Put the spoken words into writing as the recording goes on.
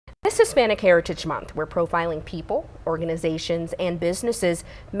This Hispanic Heritage Month, we're profiling people, organizations, and businesses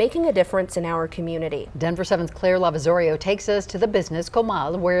making a difference in our community. Denver 7's Claire Lavazorio takes us to the business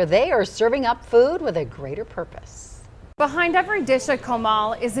Comal, where they are serving up food with a greater purpose. Behind every dish at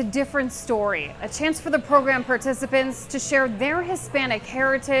Comal is a different story, a chance for the program participants to share their Hispanic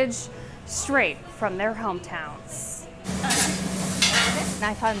heritage straight from their hometowns.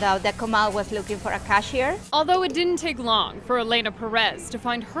 I found out that Comal was looking for a cashier. Although it didn't take long for Elena Perez to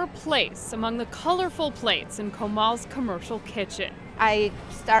find her place among the colorful plates in Comal's commercial kitchen. I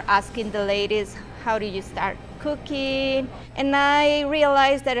start asking the ladies, how do you start cooking? And I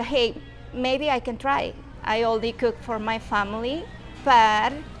realized that, hey, maybe I can try. I only cook for my family,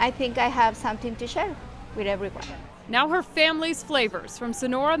 but I think I have something to share with everyone. Now her family's flavors from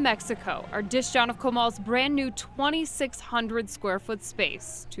Sonora, Mexico are dished out of Comal's brand new 2,600 square foot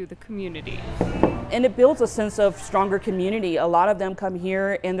space to the community. And it builds a sense of stronger community. A lot of them come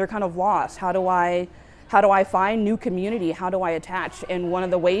here and they're kind of lost. How do I find new community? How do I attach? And one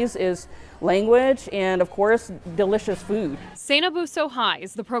of the ways is language and, of course, delicious food. Sana Busohai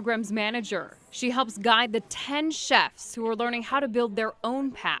is the program's manager. She helps guide the 10 chefs who are learning how to build their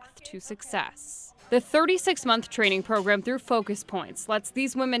own path to success. The 36-month training program through Focus Points lets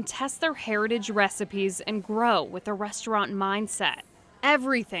these women test their heritage recipes and grow with a restaurant mindset.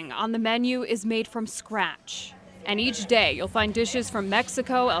 Everything on the menu is made from scratch. And each day you'll find dishes from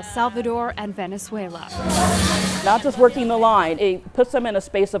Mexico, El Salvador, and Venezuela. Not just working the line, it puts them in a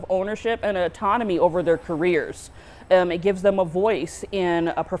space of ownership and autonomy over their careers. It gives them a voice in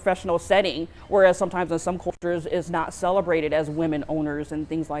a professional setting, whereas sometimes in some cultures it's not celebrated as women owners and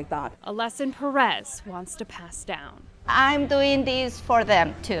things like that. A lesson Perez wants to pass down. I'm doing this for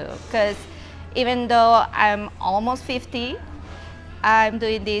them too, because even though I'm almost 50, I'm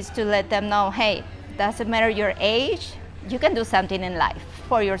doing this to let them know, hey, doesn't matter your age, you can do something in life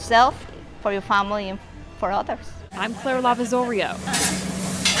for yourself, for your family, and for others. I'm Claire Lavazorio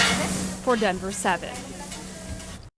for Denver 7.